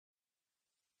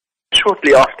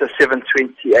Shortly after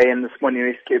 7:20 a.m. this morning,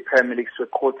 rescue paramedics were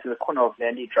called to the corner of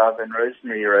Nandi Drive and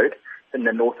Rosary Road in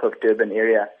the north of Durban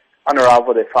area. On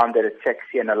arrival, they found that a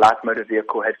taxi and a light motor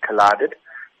vehicle had collided.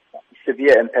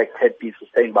 Severe impact had been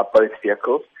sustained by both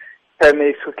vehicles.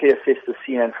 Paramedics quickly assessed the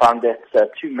scene and found that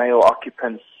two male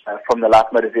occupants from the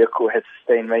light motor vehicle had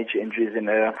sustained major injuries and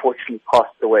unfortunately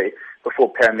passed away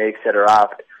before paramedics had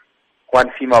arrived. One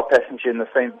female passenger in the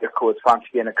same vehicle was found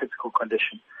to be in a critical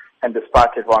condition, and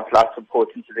despite advanced life support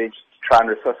interventions to try and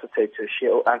resuscitate her, she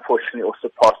unfortunately also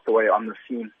passed away on the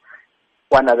scene.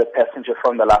 One other passenger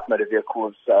from the light motor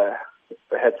vehicle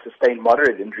had sustained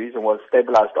moderate injuries and was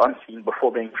stabilized on scene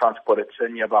before being transported to a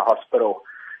nearby hospital.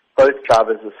 Both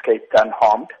drivers escaped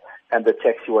unharmed, and the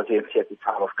taxi was empty at the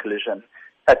time of collision.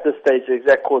 At this stage, the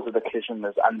exact cause of the collision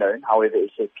is unknown. However,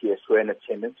 SAPS were in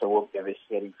attendance and will be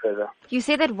investigating further. You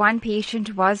say that one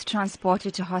patient was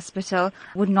transported to hospital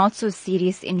with not so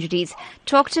serious injuries.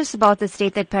 Talk to us about the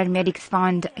state that paramedics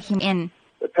found him in.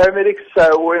 The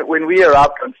paramedics, when we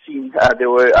arrived on scene, there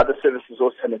were other services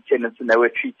also in attendance and they were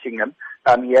treating him.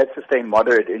 He had sustained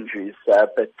moderate injuries,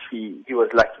 but he was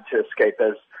lucky to escape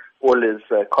as all his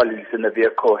colleagues in the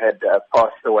vehicle had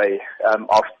passed away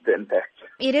after the impact.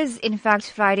 It is, in fact,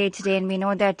 Friday today, and we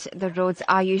know that the roads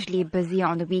are usually busy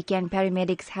on the weekend.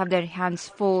 Paramedics have their hands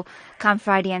full come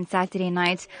Friday and Saturday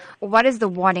nights. What is the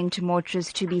warning to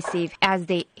motorists to be safe as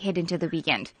they head into the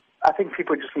weekend? I think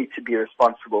people just need to be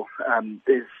responsible.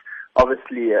 There's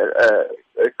obviously a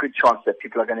good chance that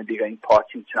people are going to be going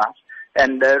partying tonight.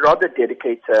 And rather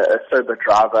dedicate a sober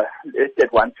driver.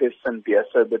 Let one person be a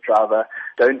sober driver.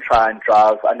 Don't try and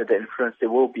drive under the influence. There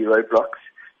will be roadblocks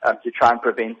to try and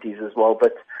prevent these as well.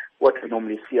 But what we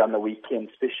normally see on the weekend,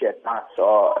 especially at nights,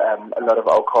 are a lot of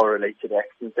alcohol-related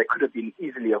accidents that could have been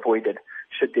easily avoided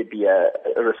should there be a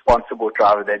responsible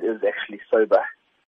driver that is actually sober.